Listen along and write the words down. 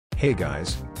Hey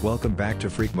guys, welcome back to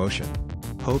Freak Motion.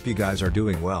 Hope you guys are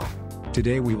doing well.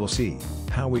 Today we will see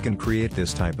how we can create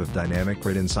this type of dynamic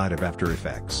grid inside of After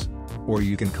Effects. Or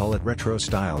you can call it retro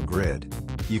style grid.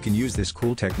 You can use this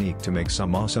cool technique to make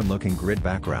some awesome looking grid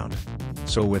background.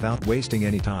 So without wasting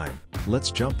any time,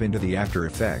 let's jump into the After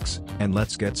Effects, and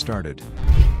let's get started.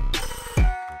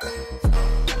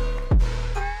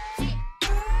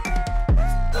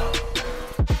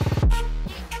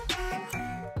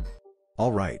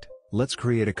 Alright, let's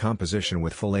create a composition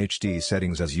with full HD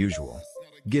settings as usual.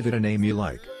 Give it a name you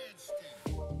like.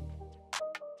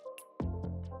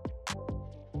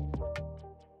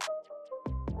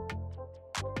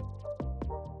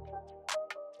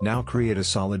 Now create a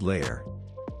solid layer.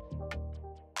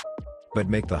 But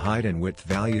make the height and width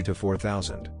value to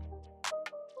 4000.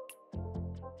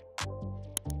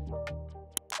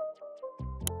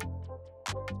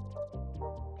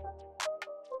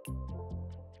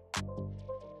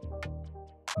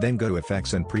 Then go to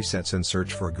Effects and Presets and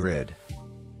search for Grid.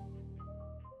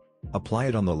 Apply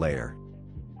it on the layer.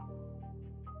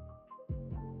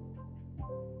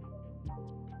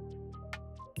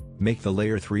 Make the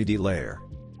layer 3D layer.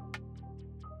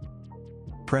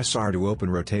 Press R to open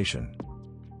rotation.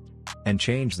 And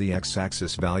change the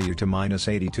X-axis value to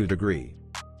 -82 degree.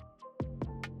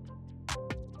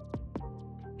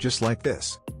 Just like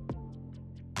this.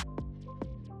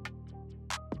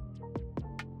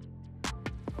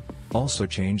 Also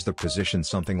change the position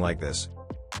something like this.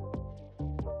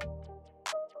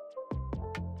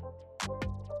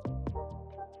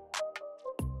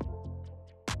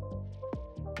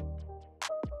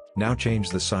 Now change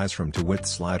the size from to width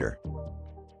slider.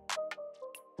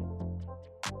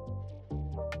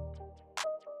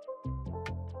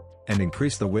 And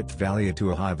increase the width value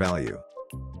to a high value.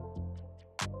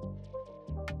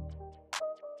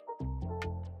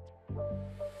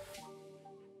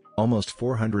 Almost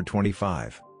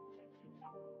 425.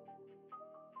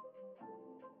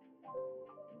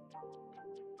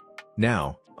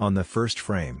 Now, on the first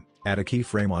frame, add a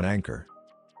keyframe on anchor.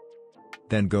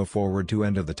 Then go forward to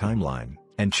end of the timeline,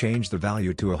 and change the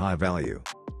value to a high value.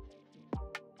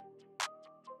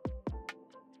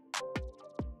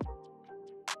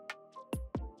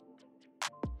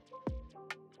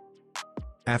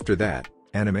 After that,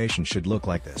 animation should look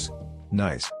like this.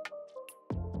 Nice.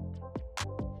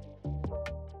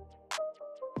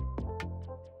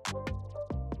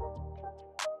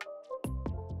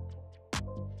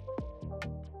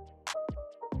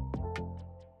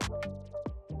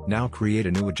 Now create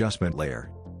a new adjustment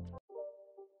layer.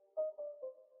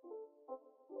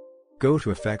 Go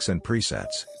to Effects and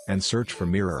Presets, and search for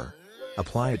Mirror.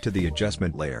 Apply it to the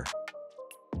adjustment layer.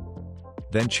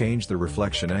 Then change the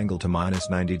reflection angle to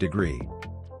 -90 degree.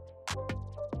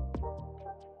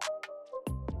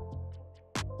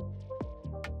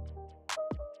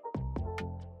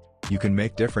 You can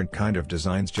make different kind of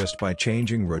designs just by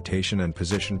changing rotation and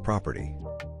position property.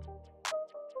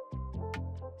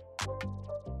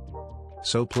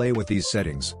 So play with these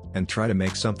settings, and try to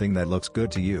make something that looks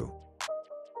good to you.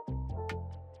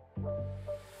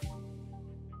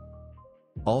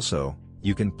 Also,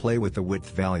 you can play with the width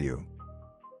value.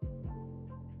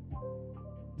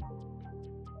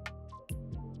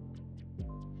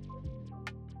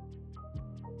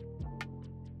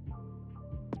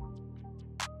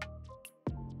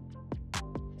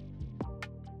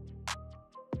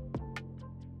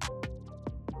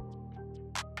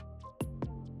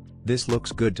 This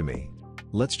looks good to me.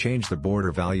 Let's change the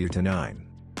border value to 9.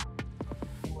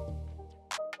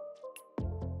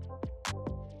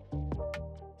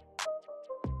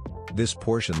 This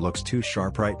portion looks too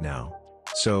sharp right now.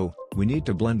 So, we need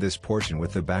to blend this portion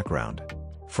with the background.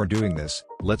 For doing this,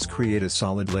 let's create a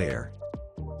solid layer.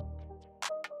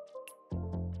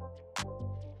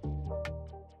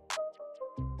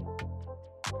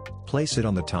 Place it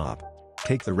on the top.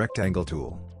 Take the rectangle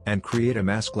tool, and create a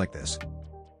mask like this.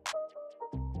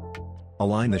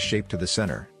 Align the shape to the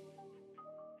center.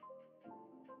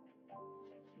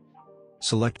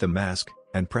 Select the mask,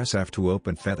 and press F to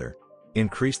open feather.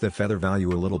 Increase the feather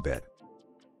value a little bit.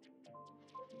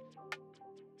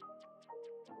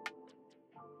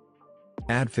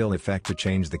 Add fill effect to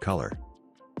change the color.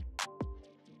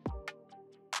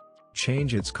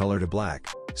 Change its color to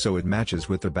black, so it matches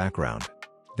with the background.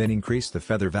 Then increase the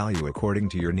feather value according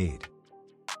to your need.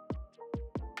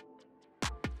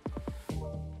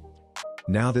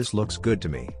 Now this looks good to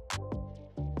me.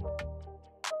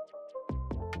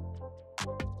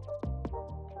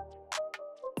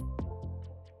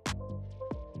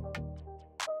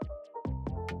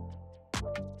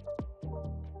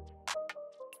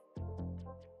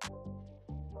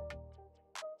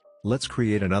 Let's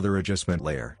create another adjustment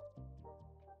layer.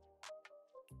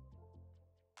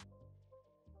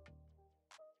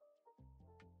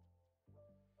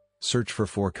 Search for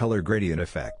 4-color gradient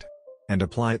effect. And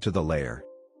apply it to the layer.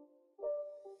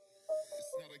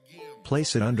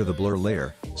 Place it under the blur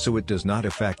layer, so it does not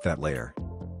affect that layer.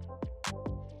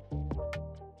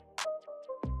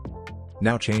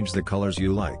 Now change the colors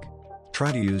you like.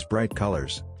 Try to use bright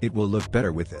colors, it will look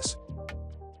better with this.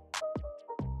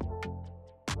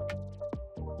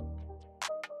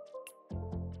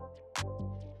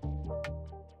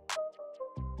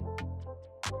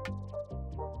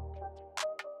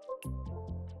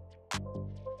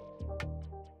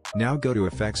 Now go to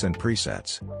Effects and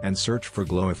Presets, and search for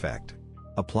Glow Effect.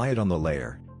 Apply it on the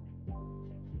layer.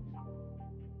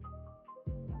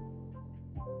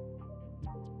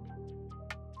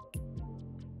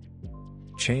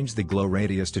 Change the glow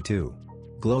radius to 2.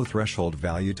 Glow threshold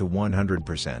value to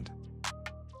 100%.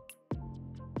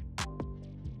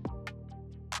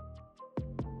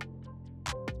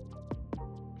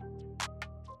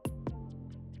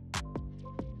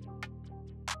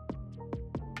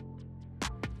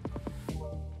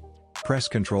 Press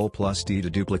Ctrl+D to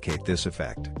duplicate this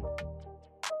effect.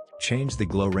 Change the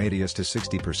glow radius to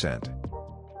 60%.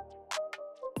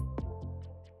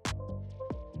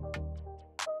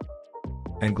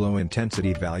 And glow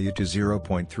intensity value to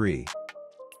 0.3.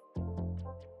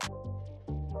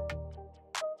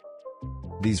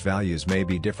 These values may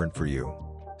be different for you.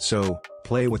 So,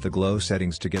 play with the glow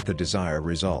settings to get the desired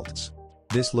results.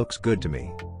 This looks good to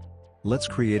me. Let's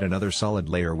create another solid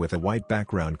layer with a white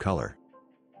background color.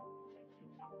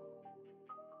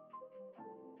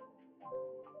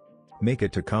 Make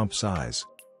it to comp size.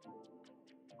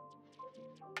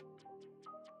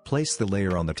 Place the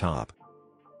layer on the top.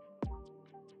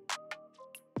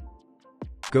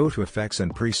 Go to Effects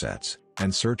and Presets,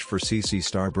 and search for CC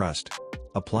Starburst.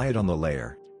 Apply it on the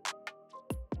layer.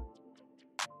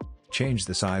 Change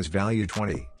the size value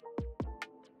 20.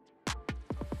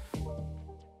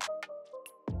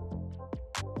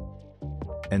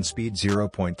 And speed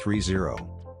 0.30.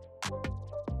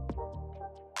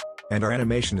 And our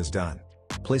animation is done.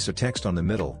 Place a text on the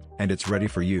middle, and it's ready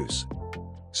for use.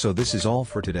 So this is all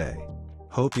for today.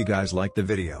 Hope you guys liked the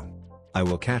video. I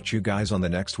will catch you guys on the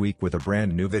next week with a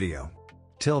brand new video.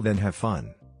 Till then, have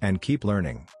fun, and keep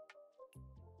learning.